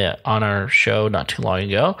them on our show not too long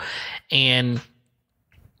ago, and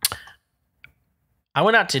I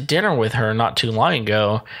went out to dinner with her not too long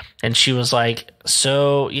ago, and she was like,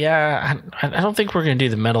 "So yeah, I don't think we're going to do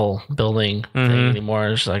the metal building thing anymore."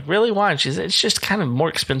 And she's like, "Really? Why?" And she said, "It's just kind of more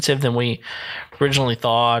expensive than we originally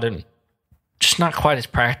thought, and just not quite as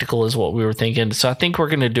practical as what we were thinking. So I think we're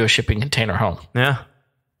going to do a shipping container home." Yeah.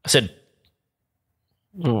 I said,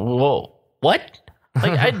 "Whoa, what?"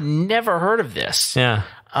 Like, I'd never heard of this. Yeah.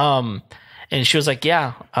 And she was like,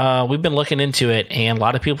 "Yeah, we've been looking into it, and a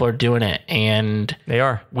lot of people are doing it, and They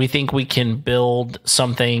are. we think we can build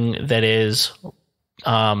something that is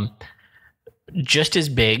just as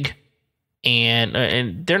big."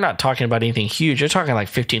 And they're not talking about anything huge. They're talking like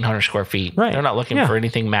 1,500 square feet. Right. They're not looking for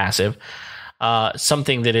anything massive.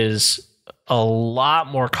 Something that is a lot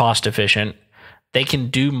more cost efficient. They can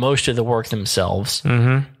do most of the work themselves.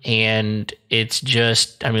 And it's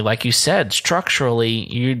just, I mean, like you said, structurally,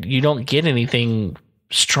 you don't get anything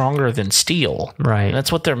stronger than steel. Right.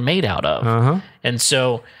 That's what they're made out of. And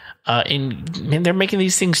so, they're making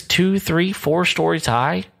these things 2, 3, 4 stories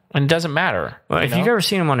high. And it doesn't matter. Well, if you've ever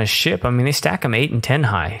seen them on a ship, I mean, they stack them 8 and 10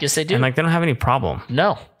 high. Yes, they do. And like, they don't have any problem.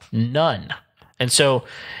 No, none. And so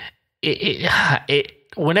it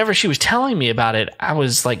whenever she was telling me about it, I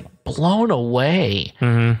was like blown away.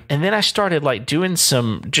 And then I started like doing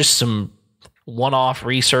some one-off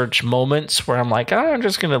research moments where I'm like, I'm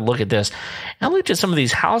just going to look at this. And I looked at some of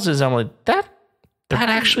these houses. And I'm like, that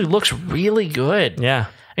actually looks really good. Yeah.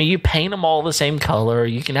 And you paint them all the same color.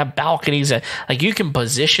 You can have balconies. Like, you can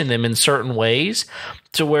position them in certain ways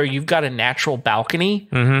to where you've got a natural balcony,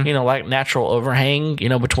 like natural overhang,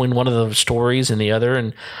 between one of the stories and the other.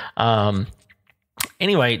 And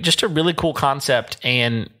anyway, just a really cool concept.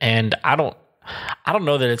 And I don't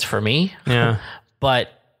know that it's for me. Yeah.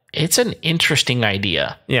 But it's an interesting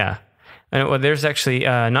idea. Yeah. And well, there's actually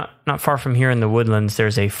not far from here in the Woodlands.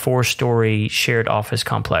 There's a 4-story shared office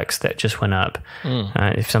complex that just went up.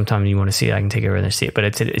 If sometime you want to see it, I can take you over there and see it. But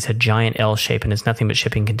it's a giant L shape, and it's nothing but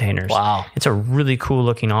shipping containers. Wow, it's a really cool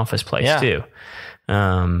looking office place too.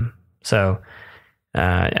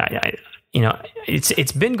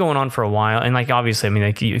 It's been going on for a while, and like obviously, I mean,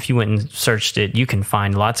 like if you went and searched it, you can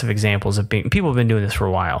find lots of examples of people have been doing this for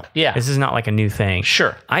a while. Yeah, this is not like a new thing.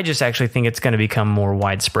 Sure, I just actually think it's going to become more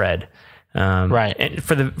widespread. Right, and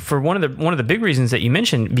for one of the big reasons that you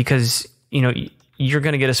mentioned, because you're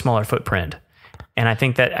going to get a smaller footprint, and I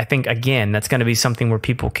think again that's going to be something where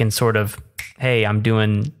people can sort of, hey, I'm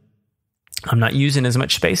not using as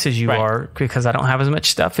much space as you are because I don't have as much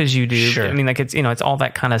stuff as you do. Sure. I mean, like it's all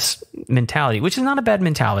that kind of mentality, which is not a bad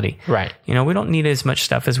mentality. Right. We don't need as much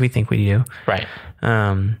stuff as we think we do. Right.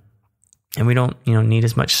 And we don't, need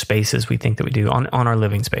as much space as we think that we do on our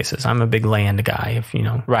living spaces. I'm a big land guy.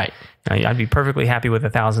 Right. I'd be perfectly happy with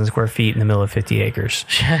 1,000 square feet in the middle of 50 acres.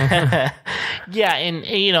 Yeah. And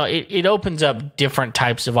it opens up different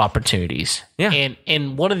types of opportunities. Yeah.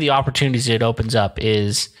 And one of the opportunities it opens up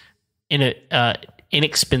is in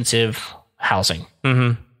inexpensive housing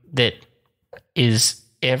that is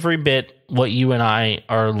every bit what you and I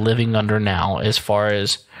are living under now, as far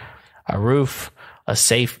as a roof, a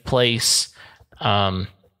safe place. You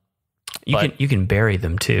can bury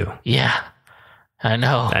them too. Yeah, I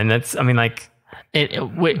know. And that's, I mean, like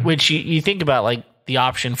which you think about, like the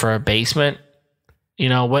option for a basement.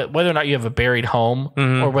 Whether or not you have a buried home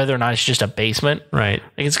or whether or not it's just a basement. Right.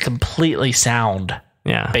 Like it's completely sound.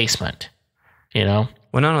 Yeah. Basement, Well,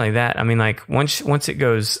 not only that, I mean, like once it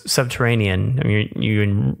goes subterranean, I mean,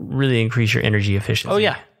 you really increase your energy efficiency.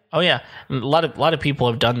 Oh yeah. A lot of people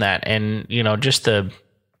have done that, and just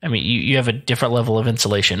you have a different level of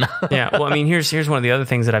insulation. Yeah. Well, I mean, here's one of the other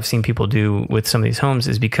things that I've seen people do with some of these homes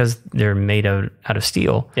is because they're made out of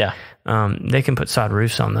steel. Yeah. They can put sod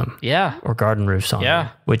roofs on them. Yeah. Or garden roofs on them,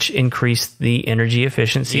 which increase the energy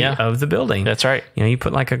efficiency of the building. That's right. You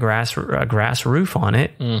put like a grass roof on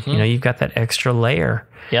it. You've got that extra layer.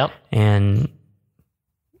 Yep. And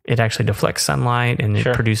it actually deflects sunlight, and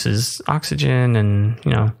it produces oxygen,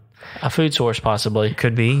 and a food source possibly.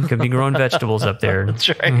 Could be growing vegetables up there. That's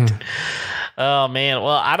right. Oh man.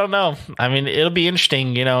 Well, I don't know. I mean, it'll be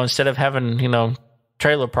interesting. Instead of having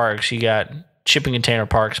trailer parks, you got shipping container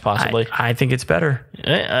parks possibly. I think it's better.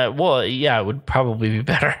 Well, yeah, it would probably be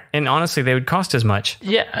better. And honestly, they would cost as much.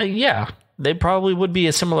 Yeah, they probably would be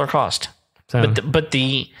a similar cost. So, but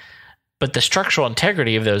the structural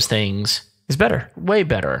integrity of those things is better, way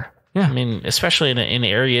better. Yeah, I mean, especially in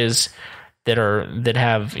areas that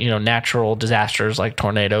have natural disasters like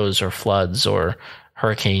tornadoes or floods or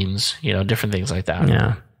hurricanes, different things like that.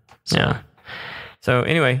 Yeah. So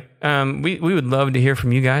anyway, we would love to hear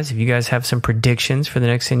from you guys. If you guys have some predictions for the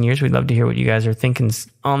next 10 years, we'd love to hear what you guys are thinking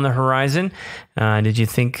on the horizon. Did you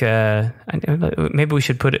think maybe we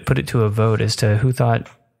should put it to a vote as to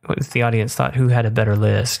what the audience thought, who had a better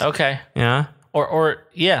list? Okay. Yeah. Or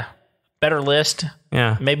better list.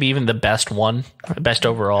 Yeah. Maybe even the best one, the best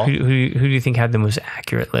overall. Who do you think had the most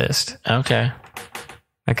accurate list? Okay.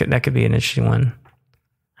 That could be an interesting one.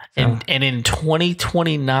 So. And in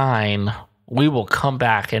 2029, we will come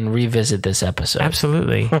back and revisit this episode.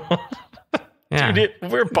 Absolutely. Yeah. Dude,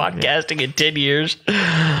 we're podcasting in 10 years.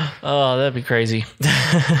 Oh, that'd be crazy.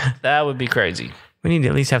 That would be crazy. We need to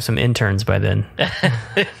at least have some interns by then.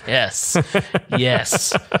 Yes.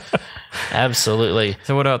 Absolutely.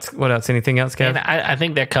 So what else? Anything else, Kev? And I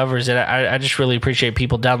think that covers it. I just really appreciate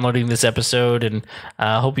people downloading this episode, and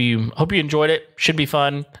hope you enjoyed it. Should be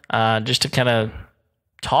fun. Just to kind of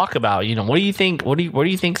talk about, what do you think? Where do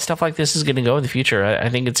you think stuff like this is going to go in the future? I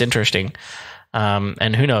think it's interesting.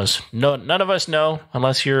 And who knows? None of us know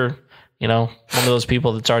unless you're, one of those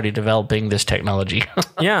people that's already developing this technology.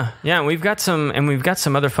 Yeah. We've got some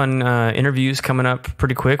other fun interviews coming up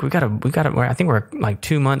pretty quick. I think we're like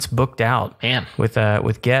 2 months booked out, man,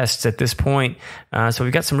 with guests at this point. So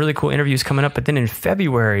we've got some really cool interviews coming up. But then in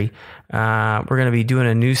February, we're going to be doing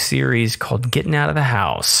a new series called Getting Out of the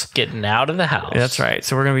House. Getting Out of the House. That's right.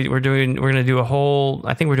 So we're going to do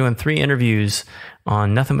I think we're doing 3 interviews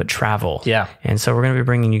on nothing but travel. Yeah. And so we're going to be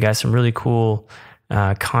bringing you guys some really cool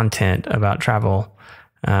content about travel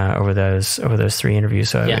over those 3 interviews.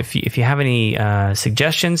 So if you have any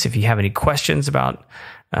suggestions, if you have any questions about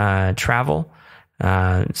travel,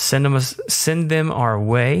 send them our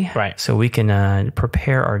way, right? So we can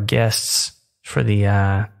prepare our guests for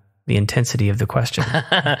the intensity of the question.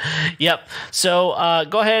 Yep. So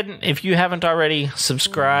go ahead, if you haven't already,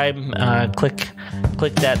 subscribe, click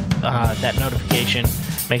that notification.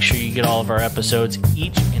 Make sure you get all of our episodes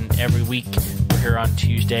each and every week. We're here on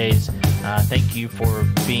Tuesdays. Thank you for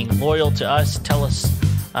being loyal to us. Tell us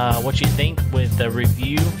what you think with a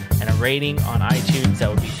review and a rating on iTunes. That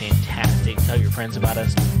would be fantastic. Tell your friends about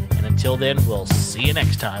us. And until then, we'll see you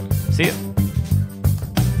next time. See you.